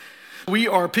We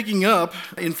are picking up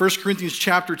in 1 Corinthians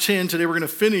chapter 10. Today we're going to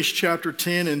finish chapter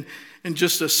 10 and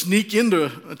just sneak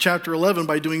into chapter 11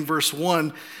 by doing verse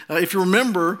 1. If you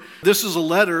remember, this is a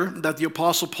letter that the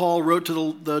Apostle Paul wrote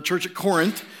to the church at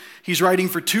Corinth. He's writing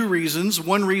for two reasons.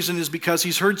 One reason is because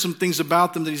he's heard some things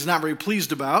about them that he's not very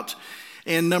pleased about.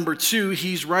 And number two,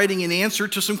 he's writing an answer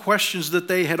to some questions that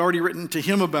they had already written to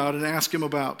him about and asked him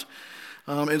about.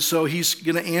 And so he's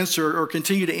going to answer or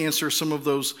continue to answer some of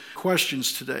those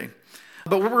questions today.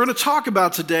 But what we're going to talk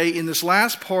about today in this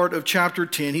last part of chapter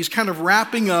 10, he's kind of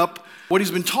wrapping up what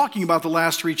he's been talking about the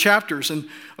last three chapters. And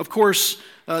of course,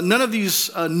 none of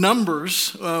these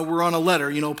numbers were on a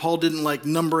letter. You know, Paul didn't like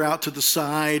number out to the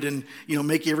side and,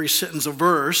 make every sentence a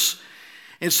verse.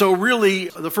 And so really,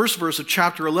 the first verse of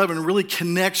chapter 11 really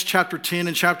connects chapter 10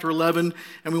 and chapter 11,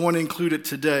 and we want to include it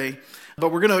today.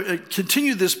 But we're going to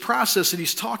continue this process that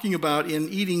he's talking about in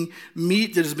eating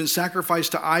meat that has been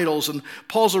sacrificed to idols. And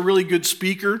Paul's a really good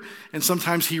speaker, and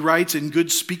sometimes he writes in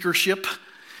good speakership.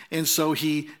 And so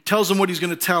he tells them what he's going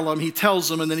to tell them. He tells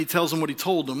them, and then he tells them what he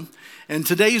told them. And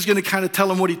today he's going to kind of tell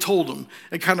them what he told them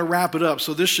and kind of wrap it up.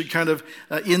 So this should kind of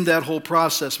end that whole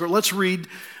process. But let's read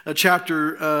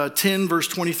chapter 10, verse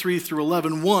 23 through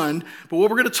 11:1. But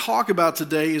what we're going to talk about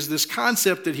today is this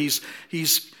concept that he's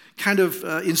kind of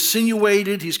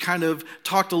insinuated, he's kind of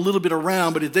talked a little bit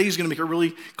around, but today he's going to make it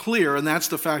really clear, and that's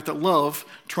the fact that love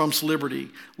trumps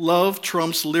liberty. Love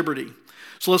trumps liberty.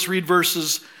 So let's read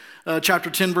chapter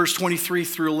 10, verse 23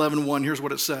 through 11:1. Here's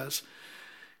what it says.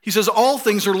 He says, all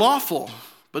things are lawful,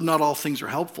 but not all things are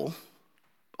helpful.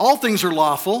 All things are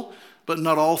lawful, but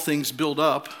not all things build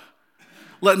up.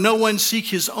 Let no one seek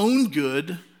his own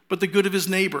good, but the good of his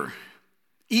neighbor.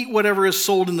 Eat whatever is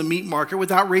sold in the meat market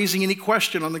without raising any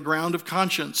question on the ground of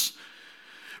conscience.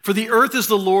 For the earth is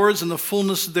the Lord's and the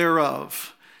fullness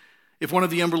thereof. If one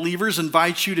of the unbelievers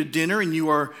invites you to dinner and you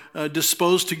are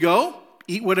disposed to go,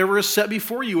 eat whatever is set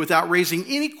before you without raising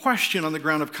any question on the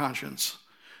ground of conscience.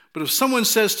 But if someone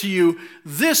says to you,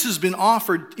 this has been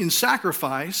offered in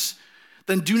sacrifice,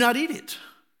 then do not eat it,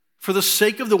 for the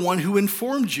sake of the one who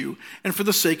informed you and for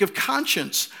the sake of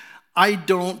conscience. I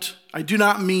do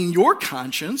not mean your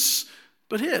conscience,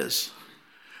 but his.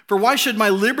 For why should my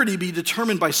liberty be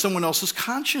determined by someone else's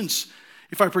conscience?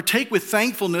 If I partake with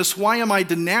thankfulness, why am I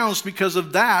denounced because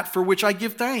of that for which I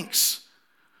give thanks?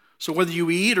 So whether you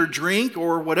eat or drink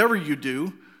or whatever you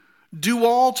do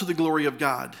all to the glory of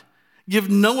God. Give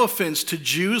no offense to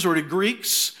Jews or to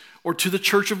Greeks or to the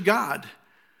church of God.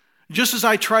 Just as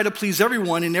I try to please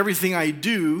everyone in everything I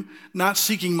do, not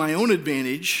seeking my own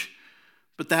advantage,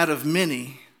 but that of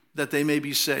many, that they may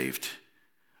be saved.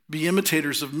 Be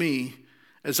imitators of me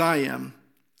as I am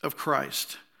of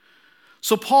Christ.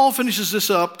 So Paul finishes this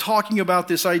up talking about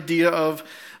this idea of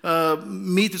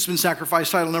meat that's been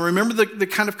sacrificed to idol. Now remember the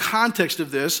kind of context of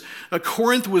this.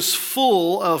 Corinth was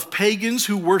full of pagans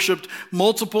who worshiped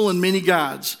multiple and many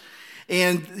gods.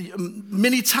 And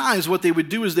many times what they would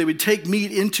do is they would take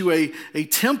meat into a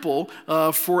temple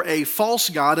for a false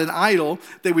god, an idol.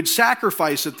 They would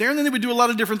sacrifice it there, and then they would do a lot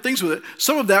of different things with it.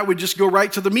 Some of that would just go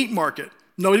right to the meat market.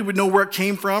 Nobody would know where it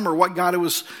came from or what god it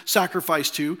was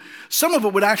sacrificed to. Some of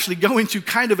it would actually go into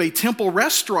kind of a temple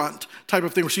restaurant type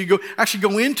of thing. So you actually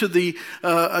go into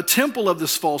a temple of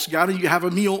this false god and you have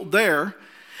a meal there.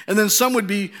 And then some would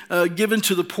be given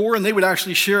to the poor and they would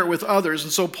actually share it with others.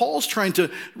 And so Paul's trying to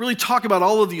really talk about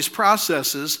all of these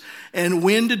processes and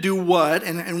when to do what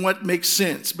and what makes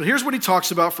sense. But here's what he talks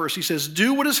about first. He says,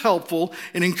 do what is helpful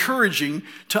and encouraging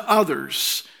to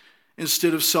others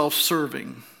instead of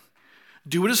self-serving.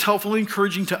 Do what is helpful and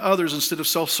encouraging to others instead of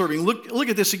self-serving. Look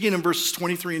at this again in verses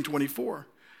 23 and 24.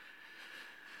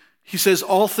 He says,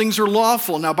 all things are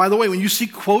lawful. Now, by the way, when you see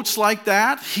quotes like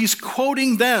that, he's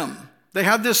quoting them. They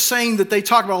have this saying that they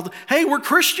talk about, hey, we're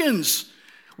Christians.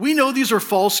 We know these are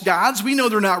false gods. We know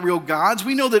they're not real gods.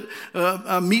 We know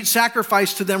that meat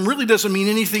sacrificed to them really doesn't mean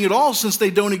anything at all since they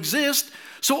don't exist.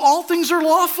 So all things are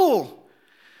lawful.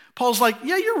 Paul's like,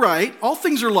 yeah, you're right. All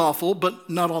things are lawful, but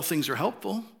not all things are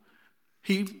helpful.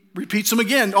 He repeats them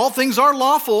again. All things are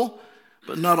lawful,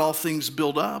 but not all things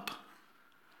build up.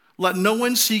 Let no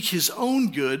one seek his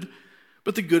own good,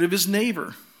 but the good of his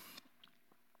neighbor.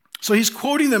 So he's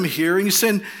quoting them here, and he's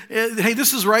saying, hey,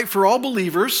 this is right for all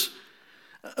believers.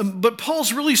 But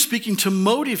Paul's really speaking to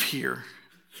motive here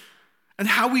and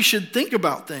how we should think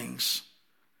about things.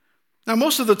 Now,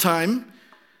 most of the time,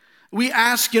 we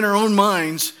ask in our own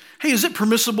minds, hey, is it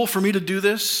permissible for me to do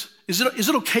this? Is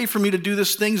it okay for me to do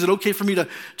this thing? Is it okay for me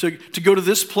to go to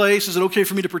this place? Is it okay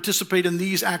for me to participate in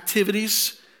these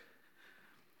activities?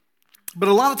 But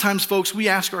a lot of times, folks, we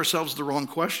ask ourselves the wrong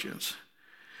questions.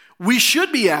 We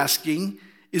should be asking,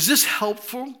 Is this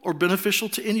helpful or beneficial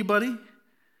to anybody?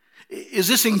 Is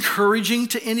this encouraging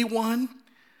to anyone?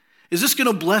 Is this going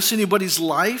to bless anybody's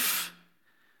life?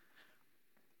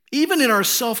 Even in our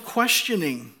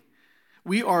self-questioning,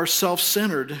 we are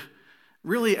self-centered,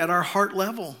 really at our heart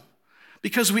level,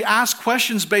 because we ask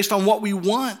questions based on what we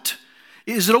want.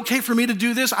 Is it okay for me to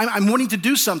do this? I'm wanting to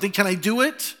do something. Can I do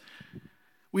it?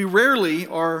 We rarely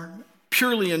are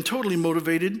purely and totally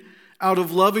motivated out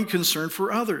of love and concern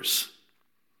for others.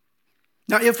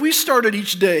 Now, if we started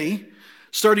each day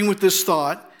starting with this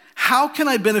thought, how can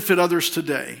I benefit others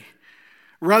today?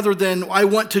 Rather than, I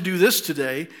want to do this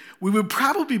today, we would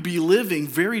probably be living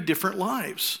very different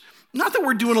lives. Not that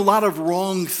we're doing a lot of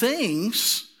wrong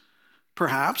things,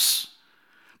 perhaps,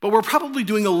 but we're probably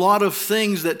doing a lot of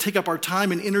things that take up our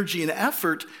time and energy and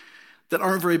effort that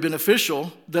aren't very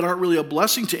beneficial, that aren't really a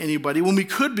blessing to anybody, when we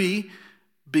could be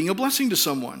being a blessing to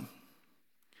someone.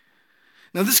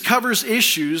 Now, this covers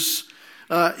issues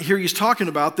here he's talking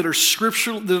about that are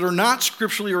scriptural, that are not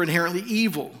scripturally or inherently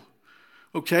evil.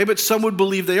 Okay, but some would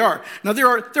believe they are. Now, there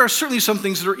are certainly some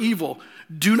things that are evil.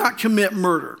 Do not commit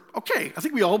murder. Okay, I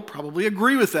think we all probably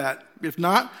agree with that. If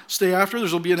not, stay after.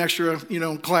 There'll be an extra,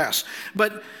 class.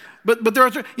 But there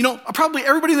are, probably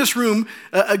everybody in this room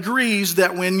agrees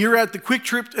that when you're at the Quick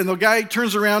Trip and the guy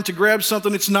turns around to grab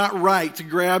something, it's not right to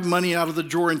grab money out of the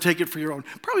drawer and take it for your own.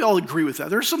 Probably all agree with that.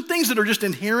 There are some things that are just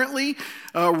inherently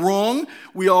wrong.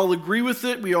 We all agree with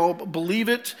it. We all believe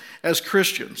it as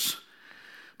Christians.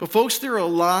 But folks, there are a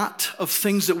lot of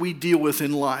things that we deal with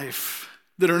in life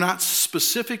that are not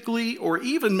specifically or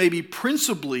even maybe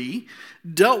principally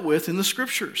dealt with in the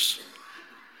scriptures.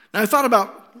 Now, I thought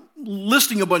about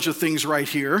listing a bunch of things right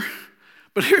here,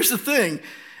 but here's the thing.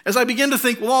 As I begin to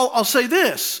think, well, I'll say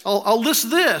this, I'll list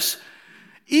this.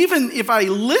 Even if I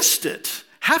list it,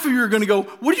 half of you are going to go,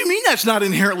 what do you mean that's not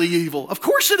inherently evil? Of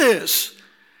course it is.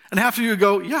 And half of you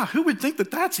go, yeah, who would think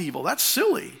that that's evil? That's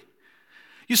silly.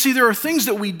 You see, there are things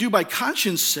that we do by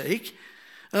conscience sake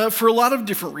for a lot of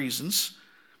different reasons,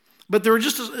 but there are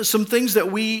just some things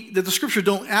that the scripture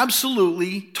don't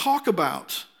absolutely talk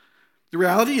about. The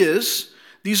reality is,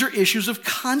 these are issues of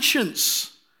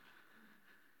conscience.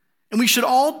 And we should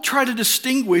all try to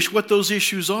distinguish what those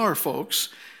issues are, folks,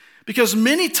 because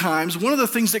many times one of the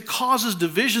things that causes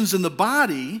divisions in the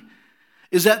body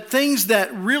is that things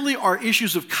that really are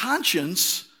issues of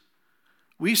conscience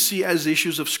we see as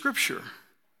issues of scripture.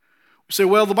 Say,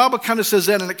 well, the Bible kind of says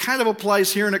that, and it kind of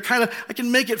applies here, and I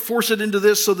can force it into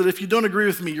this so that if you don't agree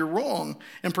with me, you're wrong,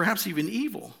 and perhaps even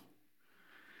evil.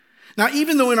 Now,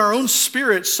 even though in our own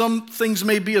spirit some things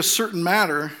may be a certain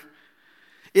matter,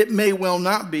 it may well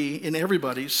not be in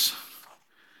everybody's.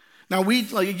 Now, we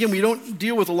don't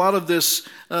deal with a lot of this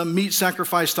meat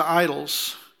sacrificed to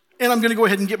idols, and I'm going to go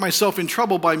ahead and get myself in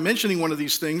trouble by mentioning one of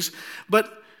these things,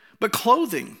 but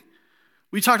clothing.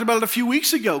 We talked about it a few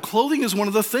weeks ago. Clothing is one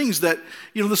of the things that,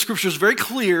 the scripture is very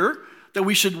clear that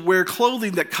we should wear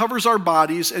clothing that covers our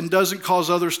bodies and doesn't cause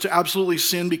others to absolutely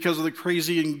sin because of the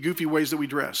crazy and goofy ways that we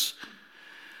dress.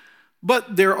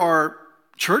 But there are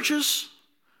churches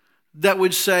that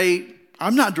would say,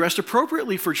 I'm not dressed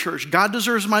appropriately for church. God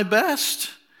deserves my best.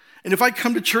 And if I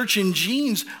come to church in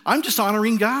jeans, I'm just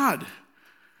honoring God.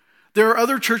 There are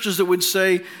other churches that would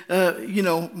say,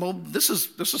 well, this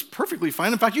is perfectly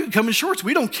fine. In fact, you can come in shorts.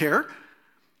 We don't care.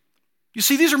 You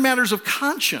see, these are matters of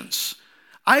conscience.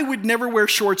 I would never wear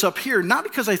shorts up here, not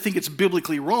because I think it's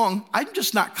biblically wrong. I'm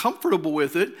just not comfortable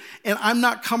with it, and I'm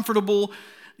not comfortable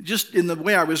just in the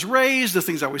way I was raised, the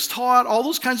things I was taught, all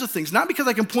those kinds of things. Not because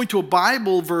I can point to a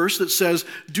Bible verse that says,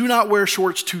 do not wear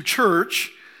shorts to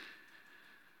church,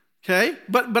 okay?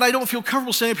 But I don't feel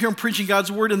comfortable standing up here and preaching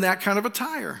God's word in that kind of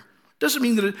attire. Doesn't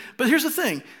mean that but here's the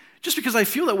thing. Just because I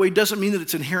feel that way doesn't mean that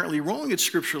it's inherently wrong. It's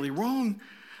scripturally wrong.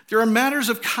 There are matters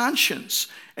of conscience,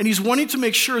 and he's wanting to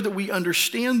make sure that we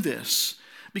understand this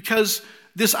because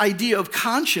this idea of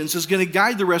conscience is going to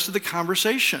guide the rest of the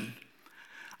conversation.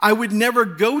 I would never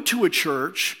go to a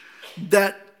church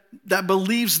that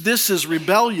believes this is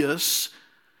rebellious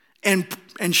and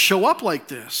show up like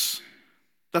this.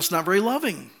 That's not very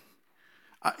loving.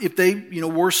 If they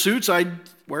wore suits, I'd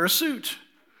wear a suit.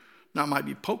 Now, it might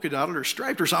be polka dotted or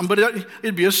striped or something, but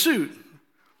it'd be a suit.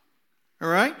 All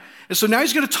right? And so now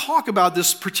he's going to talk about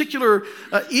this particular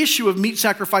issue of meat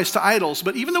sacrificed to idols.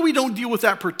 But even though we don't deal with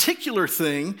that particular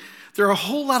thing, there are a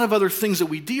whole lot of other things that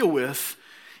we deal with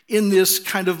in this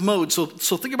kind of mode. So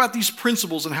think about these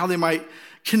principles and how they might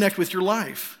connect with your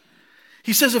life.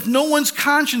 He says, if no one's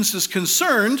conscience is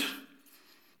concerned,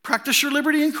 practice your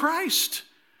liberty in Christ.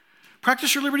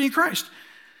 Practice your liberty in Christ.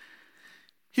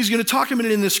 He's going to talk a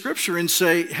minute in this scripture and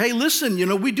say, hey, listen,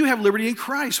 we do have liberty in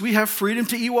Christ. We have freedom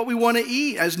to eat what we want to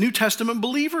eat as New Testament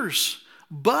believers.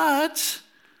 But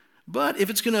if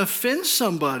it's going to offend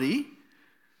somebody,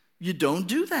 you don't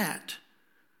do that.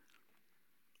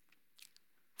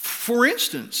 For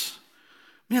instance,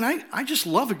 man, I just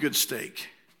love a good steak.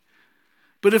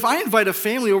 But if I invite a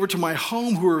family over to my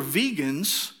home who are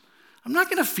vegans, I'm not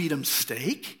going to feed them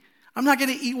steak. I'm not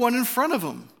going to eat one in front of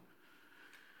them.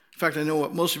 In fact, I know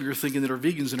what most of you are thinking that are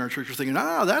vegans in our church are thinking,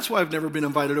 that's why I've never been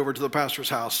invited over to the pastor's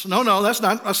house. No, that's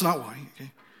not why.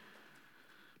 Okay.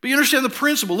 But you understand the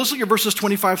principle. Let's look at verses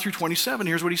 25 through 27.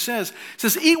 Here's what he says. He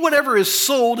says, eat whatever is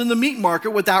sold in the meat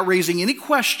market without raising any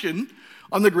question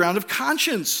on the ground of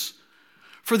conscience.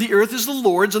 For the earth is the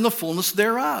Lord's and the fullness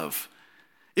thereof.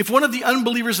 If one of the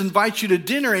unbelievers invites you to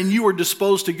dinner and you are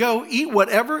disposed to go, eat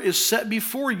whatever is set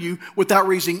before you without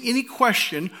raising any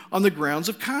question on the grounds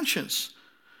of conscience.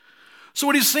 So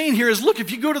what he's saying here is, look,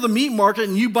 if you go to the meat market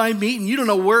and you buy meat and you don't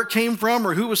know where it came from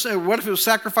or what if it was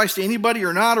sacrificed to anybody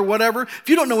or not or whatever, if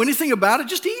you don't know anything about it,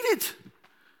 just eat it.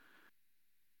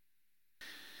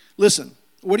 Listen,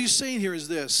 what he's saying here is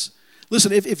this.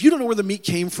 Listen, if you don't know where the meat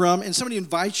came from and somebody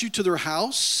invites you to their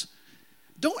house,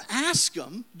 don't ask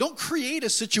them. Don't create a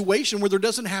situation where there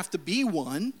doesn't have to be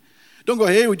one. Don't go,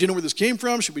 hey, do you know where this came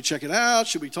from? Should we check it out?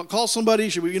 Should we call somebody?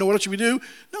 What should we do?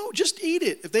 No, just eat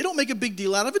it. If they don't make a big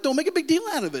deal out of it, don't make a big deal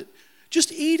out of it.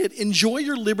 Just eat it. Enjoy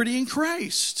your liberty in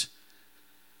Christ.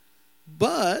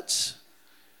 But,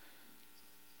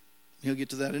 he'll get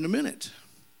to that in a minute.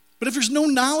 But if there's no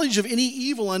knowledge of any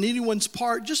evil on anyone's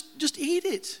part, just eat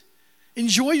it.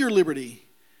 Enjoy your liberty.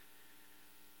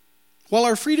 While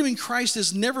our freedom in Christ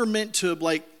is never meant to,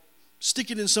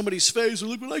 stick it in somebody's face or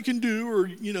look what I can do or,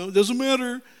 it doesn't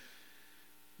matter.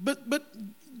 But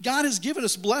God has given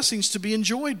us blessings to be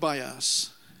enjoyed by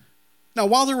us. Now,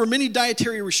 while there were many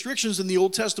dietary restrictions in the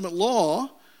Old Testament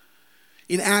law,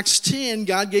 in Acts 10,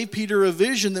 God gave Peter a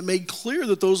vision that made clear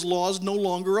that those laws no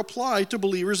longer apply to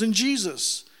believers in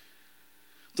Jesus.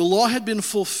 The law had been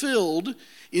fulfilled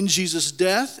in Jesus'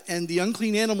 death, and the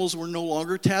unclean animals were no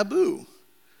longer taboo.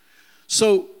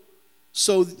 So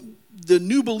the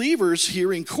new believers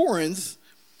here in Corinth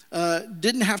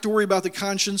didn't have to worry about the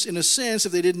conscience in a sense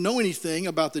if they didn't know anything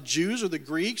about the Jews or the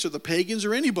Greeks or the pagans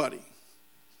or anybody.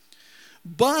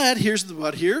 But here's the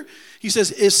but here. He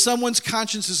says, if someone's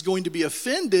conscience is going to be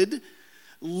offended,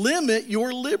 limit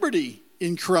your liberty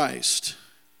in Christ.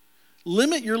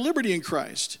 Limit your liberty in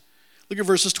Christ. Look at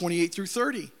verses 28 through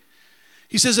 30.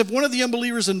 He says, if one of the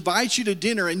unbelievers invites you to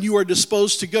dinner and you are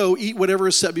disposed to go, eat whatever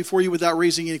is set before you without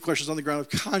raising any questions on the ground of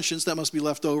conscience. That must be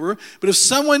left over. But if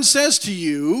someone says to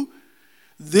you,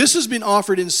 this has been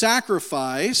offered in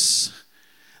sacrifice,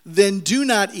 then do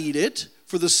not eat it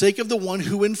for the sake of the one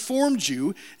who informed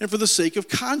you and for the sake of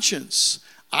conscience.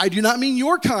 I do not mean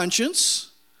your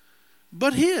conscience,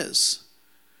 but his.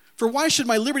 For why should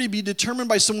my liberty be determined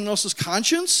by someone else's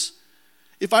conscience?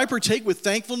 If I partake with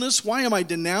thankfulness, why am I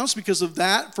denounced because of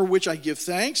that for which I give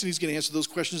thanks? And he's going to answer those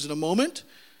questions in a moment.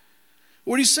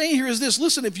 What he's saying here is this.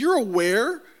 Listen, if you're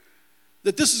aware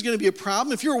that this is going to be a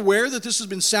problem, if you're aware that this has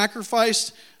been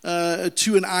sacrificed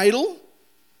to an idol,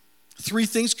 three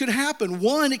things could happen.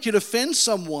 One, it could offend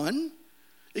someone.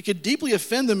 It could deeply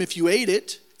offend them if you ate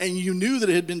it and you knew that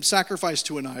it had been sacrificed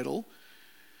to an idol.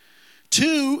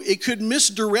 Two, it could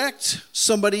misdirect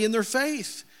somebody in their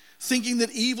faith, thinking that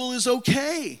evil is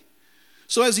okay.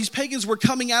 So as these pagans were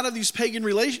coming out of these pagan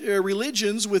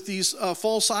religions with these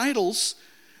false idols,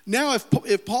 now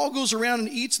if Paul goes around and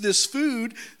eats this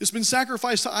food that's been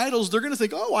sacrificed to idols, they're going to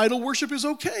think, idol worship is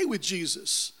okay with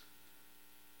Jesus.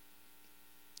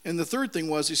 And the third thing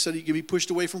was, he said he could be pushed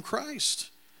away from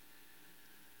Christ.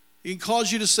 He can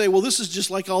cause you to say, well, this is just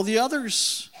like all the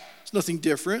others. It's nothing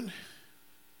different.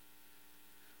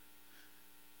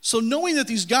 So knowing that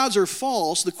these gods are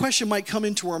false, the question might come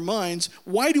into our minds,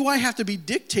 why do I have to be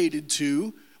dictated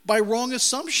to by wrong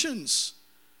assumptions?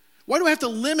 Why do I have to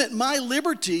limit my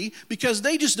liberty because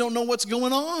they just don't know what's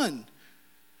going on?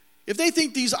 If they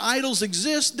think these idols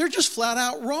exist, they're just flat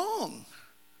out wrong.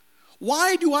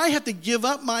 Why do I have to give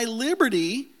up my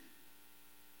liberty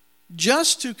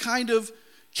just to kind of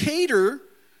cater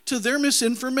to their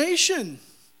misinformation?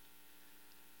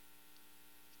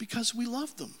 Because we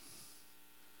love them.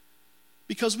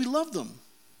 Because we love them.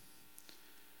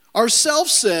 Our self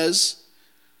says,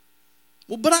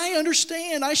 well, but I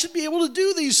understand. I should be able to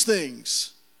do these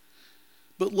things.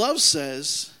 But love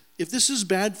says, if this is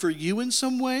bad for you in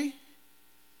some way,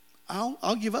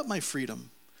 I'll give up my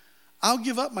freedom. I'll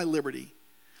give up my liberty.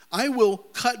 I will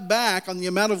cut back on the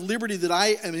amount of liberty that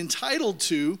I am entitled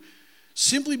to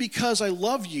simply because I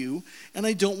love you and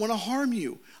I don't want to harm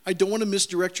you. I don't want to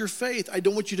misdirect your faith. I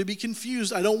don't want you to be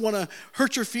confused. I don't want to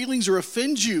hurt your feelings or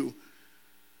offend you.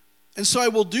 And so I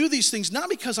will do these things not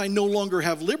because I no longer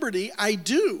have liberty. I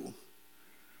do.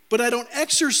 But I don't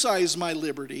exercise my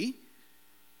liberty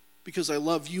because I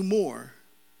love you more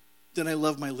than I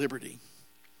love my liberty.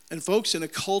 And folks, in a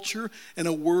culture and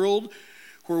a world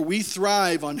where we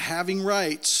thrive on having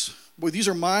rights, boy, these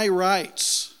are my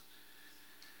rights,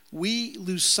 we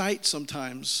lose sight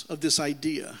sometimes of this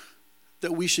idea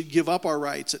that we should give up our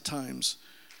rights at times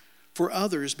for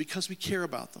others because we care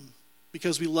about them,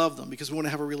 because we love them, because we want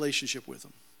to have a relationship with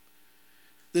them.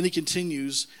 Then he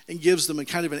continues and gives them a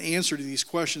kind of an answer to these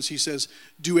questions. He says,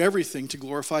 do everything to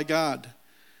glorify God.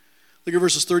 Look at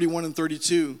verses 31 and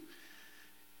 32.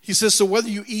 He says, so whether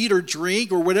you eat or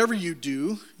drink or whatever you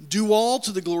do all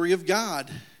to the glory of God.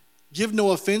 Give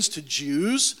no offense to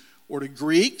Jews or to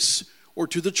Greeks or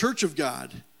to the church of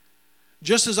God.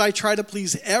 Just as I try to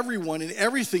please everyone in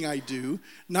everything I do,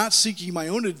 not seeking my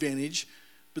own advantage,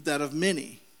 but that of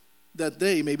many, that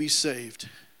they may be saved.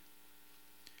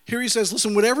 Here he says,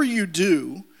 listen, whatever you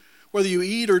do, whether you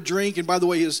eat or drink, and by the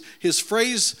way, his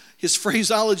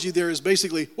phraseology there is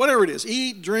basically whatever it is,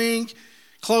 eat, drink,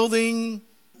 clothing,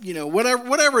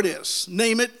 whatever it is,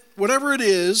 name it, whatever it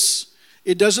is,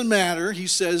 it doesn't matter. He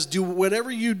says, do whatever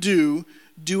you do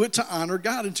it to honor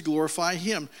God and to glorify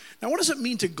him. Now, what does it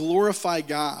mean to glorify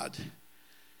God?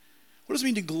 What does it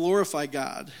mean to glorify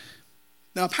God?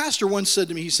 Now, a pastor once said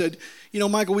to me, he said,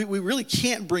 Michael, we really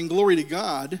can't bring glory to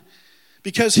God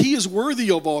because he is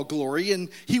worthy of all glory and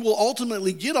he will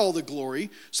ultimately get all the glory.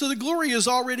 So the glory is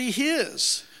already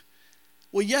his.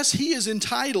 Well, yes, he is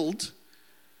entitled.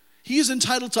 He is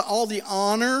entitled to all the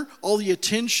honor, all the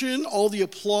attention, all the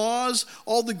applause,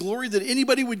 all the glory that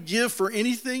anybody would give for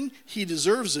anything. He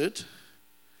deserves it.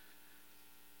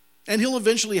 And he'll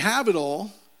eventually have it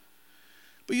all.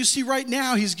 But you see, right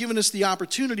now, he's given us the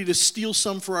opportunity to steal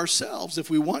some for ourselves if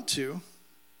we want to.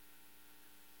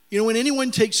 When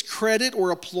anyone takes credit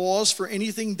or applause for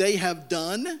anything they have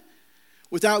done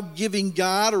without giving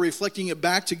God or reflecting it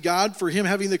back to God for him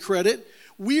having the credit,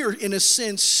 we are, in a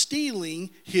sense, stealing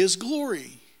his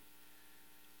glory.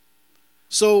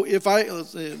 So if I know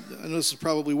this is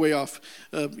probably way off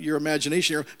your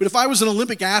imagination here, but if I was an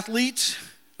Olympic athlete,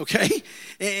 okay,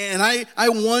 and I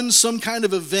won some kind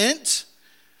of event,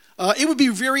 it would be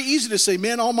very easy to say,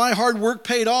 man, all my hard work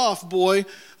paid off, boy.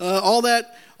 All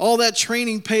that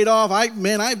training paid off.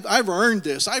 I've earned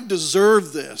this. I've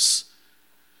deserved this.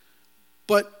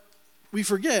 But we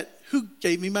forget, who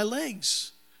gave me my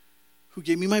legs? Who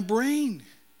gave me my brain?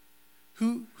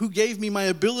 Who gave me my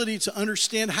ability to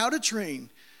understand how to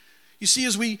train? You see,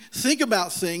 as we think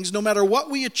about things, no matter what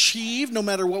we achieve, no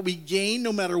matter what we gain,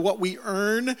 no matter what we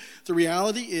earn, the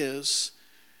reality is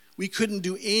we couldn't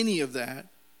do any of that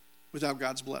without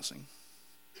God's blessing.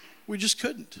 We just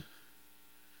couldn't.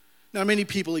 Now, many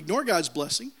people ignore God's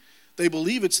blessing. They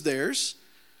believe it's theirs.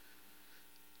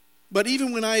 But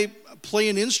even when I play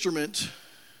an instrument,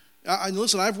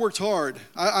 listen, I've worked hard.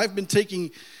 I've been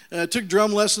took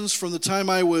drum lessons from the time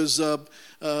I was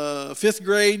fifth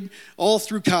grade all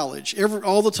through college,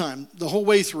 all the time, the whole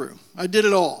way through. I did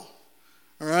it all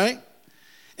right?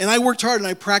 And I worked hard and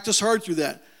I practiced hard through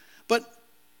that.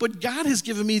 But God has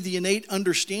given me the innate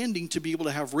understanding to be able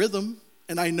to have rhythm,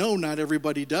 and I know not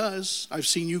everybody does. I've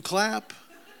seen you clap,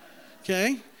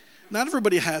 okay? Not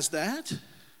everybody has that.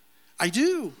 I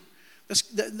do.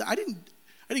 I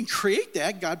didn't create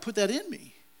that. God put that in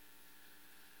me.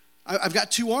 I've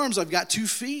got 2 arms. I've got 2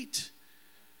 feet.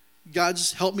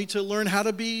 God's helped me to learn how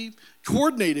to be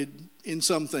coordinated in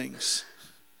some things.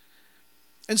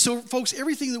 And so, folks,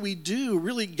 everything that we do,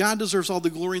 really, God deserves all the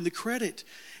glory and the credit.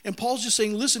 And Paul's just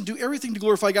saying, listen, do everything to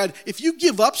glorify God. If you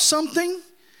give up something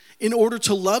in order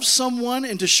to love someone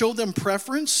and to show them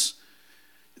preference,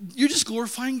 you're just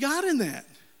glorifying God in that.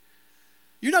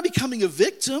 You're not becoming a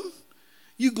victim.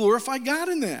 You glorify God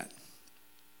in that.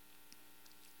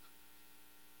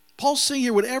 Paul's saying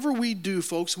here, whatever we do,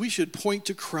 folks, we should point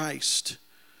to Christ,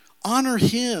 honor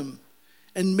him,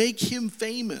 and make him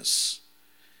famous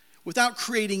without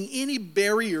creating any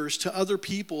barriers to other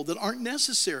people that aren't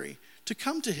necessary to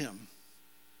come to him.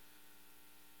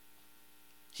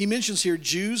 He mentions here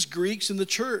Jews, Greeks, and the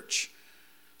church.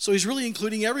 So he's really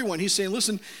including everyone. He's saying,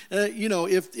 listen,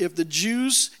 if the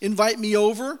Jews invite me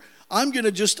over, I'm going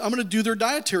to do their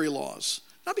dietary laws.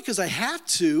 Not because I have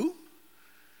to,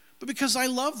 but because I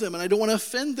love them and I don't want to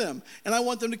offend them. And I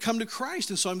want them to come to Christ.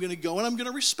 And so I'm going to go and I'm going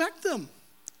to respect them.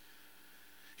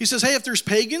 He says, hey, if there's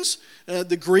pagans,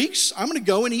 the Greeks, I'm going to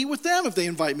go and eat with them if they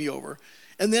invite me over.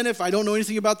 And then if I don't know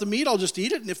anything about the meat, I'll just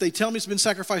eat it. And if they tell me it's been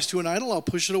sacrificed to an idol, I'll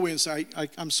push it away and say,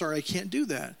 I'm sorry, I can't do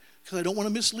that because I don't want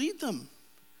to mislead them. And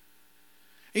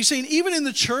he's saying even in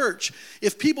the church,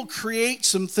 if people create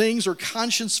some things or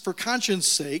for conscience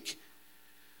sake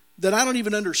that I don't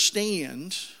even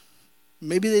understand,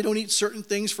 maybe they don't eat certain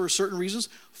things for certain reasons,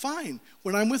 fine.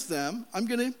 When I'm with them, I'm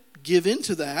going to give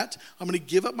into that. I'm going to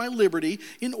give up my liberty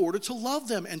in order to love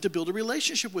them and to build a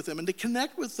relationship with them and to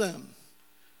connect with them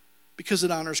because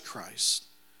it honors Christ.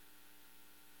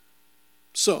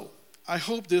 So, I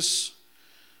hope this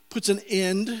puts an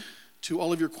end to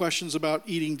all of your questions about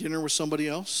eating dinner with somebody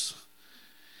else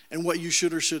and what you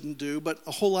should or shouldn't do, but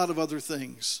a whole lot of other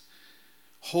things.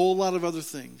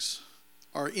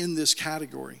 Are in this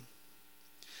category.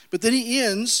 But then he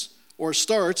ends, or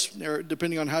starts,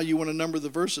 depending on how you want to number the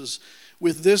verses,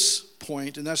 with this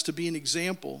point, and that's to be an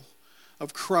example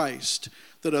of Christ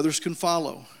that others can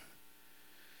follow.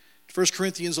 1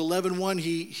 Corinthians 11:1,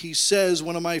 he says,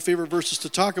 one of my favorite verses to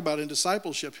talk about in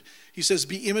discipleship, he says,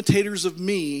 be imitators of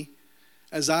me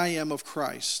as I am of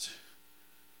Christ.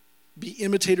 Be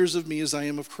imitators of me as I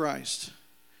am of Christ.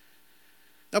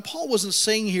 Now, Paul wasn't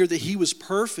saying here that he was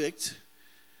perfect.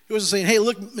 He wasn't saying, hey,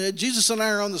 look, Jesus and I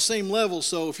are on the same level,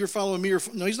 so if you're following me,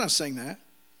 no, he's not saying that.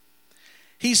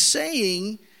 He's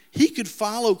saying he could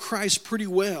follow Christ pretty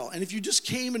well. And if you just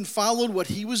came and followed what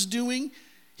he was doing,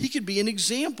 he could be an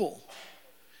example.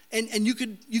 And you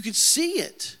could see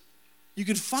it. You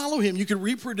could follow him. You could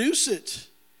reproduce it.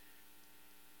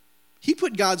 He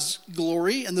put God's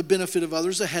glory and the benefit of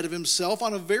others ahead of himself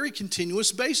on a very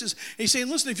continuous basis. And he's saying,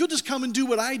 listen, if you'll just come and do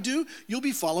what I do, you'll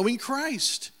be following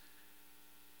Christ.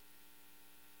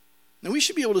 Now, we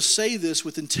should be able to say this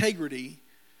with integrity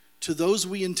to those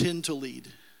we intend to lead.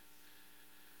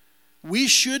 We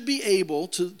should be able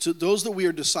to those that we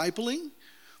are discipling,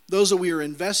 those that we are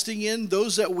investing in,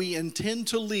 those that we intend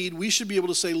to lead, we should be able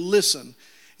to say, listen,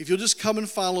 if you'll just come and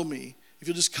follow me, if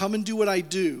you'll just come and do what I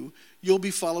do, you'll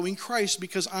be following Christ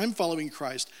because I'm following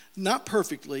Christ. Not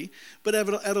perfectly, but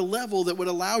at a level that would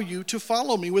allow you to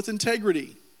follow me with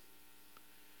integrity.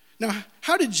 Now,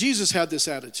 how did Jesus have this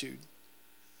attitude?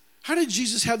 How did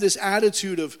Jesus have this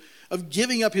attitude of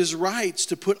giving up his rights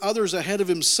to put others ahead of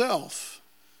himself?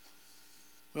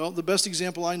 Well, the best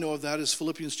example I know of that is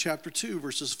Philippians chapter 2,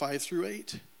 verses 5 through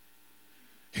 8.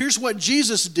 Here's what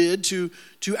Jesus did to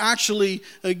actually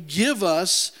give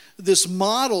us this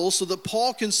model so that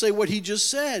Paul can say what he just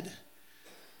said.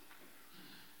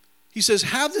 He says,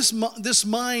 have this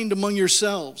mind among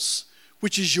yourselves,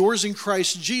 which is yours in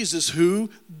Christ Jesus, who,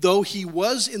 though he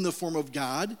was in the form of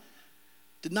God,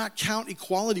 did not count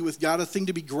equality with God a thing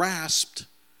to be grasped,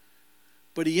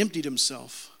 but he emptied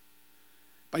himself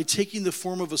by taking the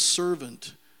form of a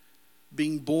servant,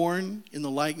 being born in the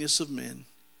likeness of men.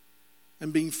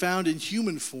 And being found in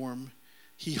human form,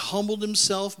 he humbled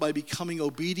himself by becoming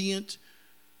obedient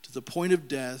to the point of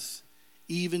death,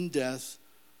 even death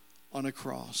on a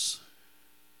cross.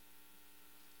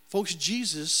 Folks,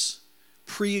 Jesus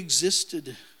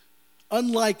pre-existed.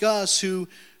 Unlike us,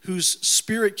 whose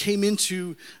spirit came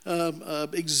into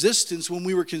existence when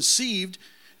we were conceived,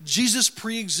 Jesus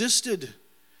pre-existed.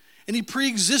 And he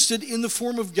pre-existed in the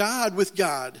form of God with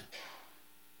God.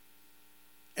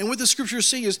 And what the scripture is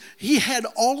saying is he had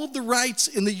all of the rights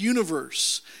in the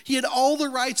universe. He had all the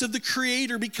rights of the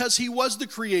creator because he was the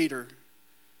creator.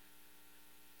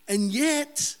 And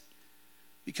yet,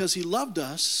 because he loved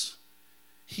us,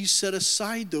 he set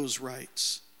aside those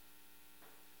rights.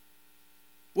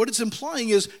 What it's implying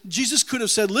is Jesus could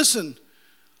have said, listen,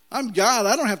 I'm God.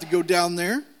 I don't have to go down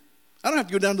there. I don't have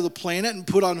to go down to the planet and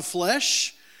put on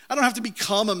flesh. I don't have to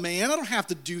become a man. I don't have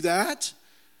to do that.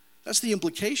 That's the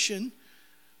implication.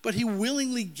 But he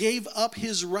willingly gave up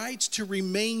his rights to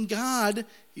remain God.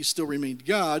 He still remained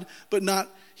God, but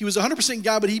he was 100%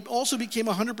 God, but he also became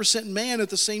 100% man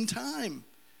at the same time.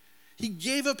 He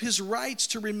gave up his rights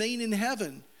to remain in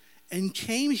heaven and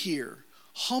came here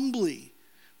humbly,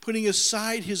 putting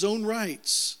aside his own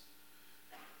rights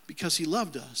because he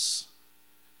loved us,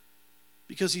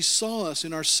 because he saw us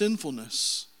in our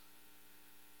sinfulness.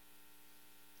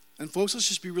 And folks, let's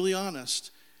just be really honest.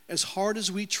 As hard as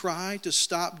we try to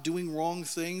stop doing wrong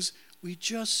things, we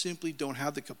just simply don't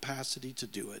have the capacity to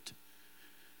do it.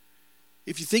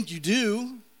 If you think you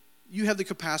do, you have the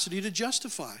capacity to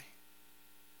justify,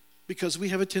 because we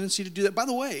have a tendency to do that. By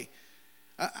the way,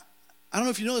 I don't know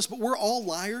if you know this, but we're all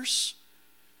liars,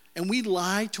 and we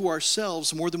lie to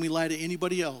ourselves more than we lie to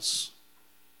anybody else.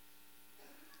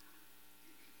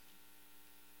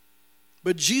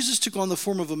 But Jesus took on the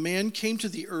form of a man, came to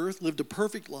the earth, lived a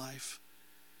perfect life,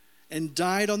 and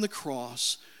died on the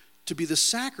cross to be the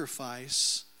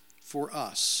sacrifice for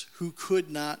us who could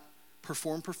not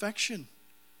perform perfection.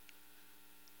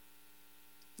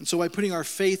 And so by putting our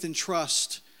faith and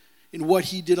trust in what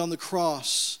he did on the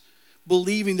cross,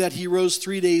 believing that he rose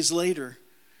 3 days later,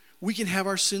 we can have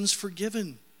our sins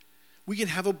forgiven. We can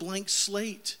have a blank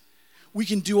slate. We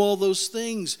can do all those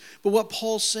things. But what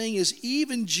Paul's saying is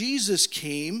even Jesus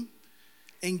came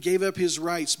and gave up his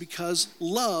rights because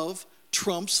love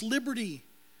trumps liberty.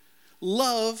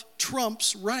 Love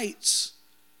trumps rights.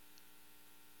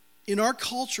 In our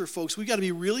culture, folks, we've got to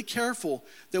be really careful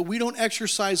that we don't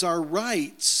exercise our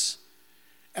rights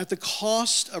at the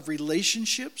cost of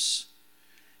relationships,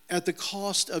 at the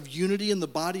cost of unity in the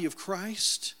body of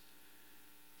Christ,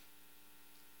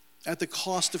 at the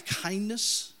cost of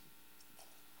kindness,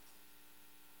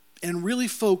 and really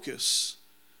focus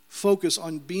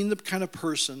on being the kind of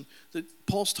person that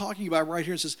Paul's talking about right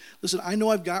here and says, listen, I know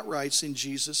I've got rights in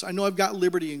Jesus. I know I've got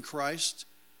liberty in Christ,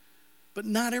 but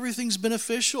not everything's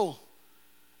beneficial.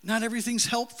 Not everything's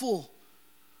helpful.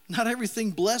 Not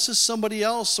everything blesses somebody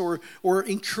else or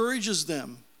encourages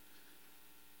them.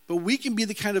 But we can be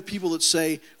the kind of people that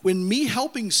say, when me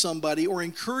helping somebody or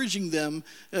encouraging them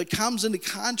comes into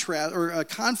contrast or a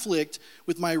conflict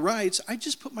with my rights, I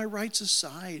just put my rights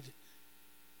aside.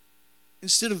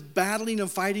 Instead of battling and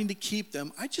fighting to keep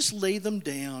them, I just lay them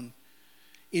down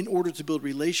in order to build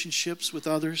relationships with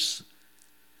others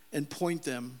and point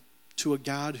them to a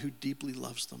God who deeply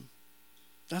loves them.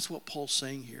 That's what Paul's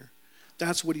saying here.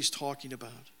 That's what he's talking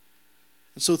about.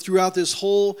 And so throughout this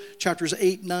whole chapters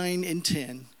 8, 9, and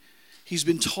 10, he's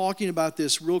been talking about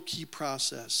this real key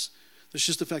process. It's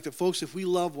just the fact that, folks, if we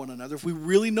love one another, if we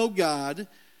really know God,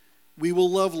 we will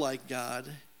love like God.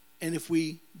 And if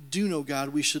we do know God,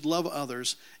 we should love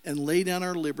others and lay down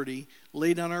our liberty,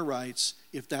 lay down our rights,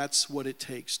 if that's what it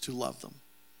takes to love them.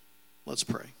 Let's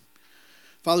pray.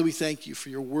 Father, we thank you for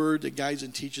your word that guides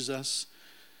and teaches us.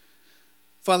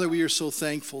 Father, we are so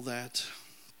thankful that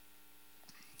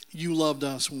you loved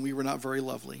us when we were not very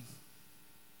lovely. In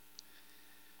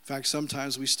fact,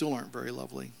 sometimes we still aren't very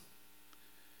lovely.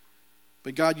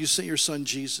 But God, you sent your son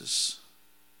Jesus,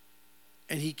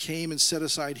 and he came and set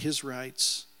aside his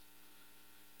rights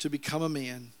to become a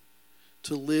man,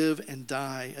 to live and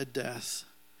die a death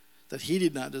that he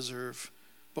did not deserve,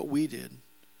 but we did.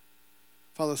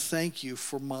 Father, thank you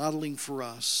for modeling for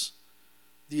us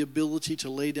the ability to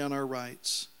lay down our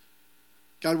rights.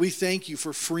 God, we thank you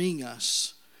for freeing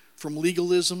us from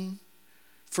legalism,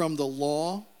 from the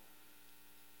law,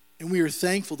 and we are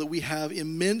thankful that we have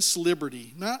immense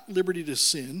liberty, not liberty to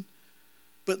sin,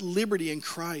 but liberty in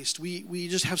Christ. We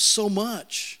just have so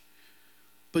much.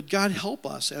 But God, help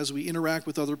us as we interact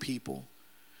with other people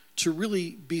to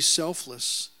really be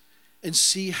selfless and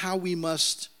see how we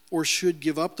must or should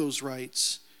give up those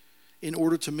rights in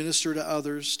order to minister to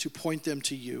others, to point them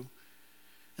to you.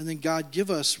 And then, God, give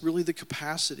us really the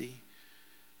capacity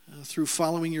through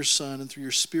following your Son and through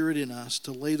your Spirit in us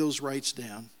to lay those rights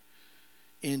down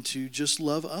and to just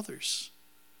love others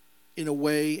in a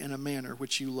way and a manner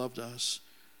which you loved us.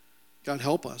 God,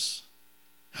 help us.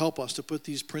 Help us to put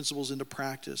these principles into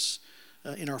practice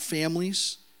in our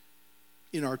families,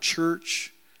 in our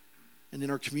church, and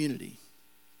in our community.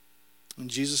 In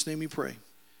Jesus' name we pray.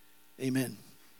 Amen.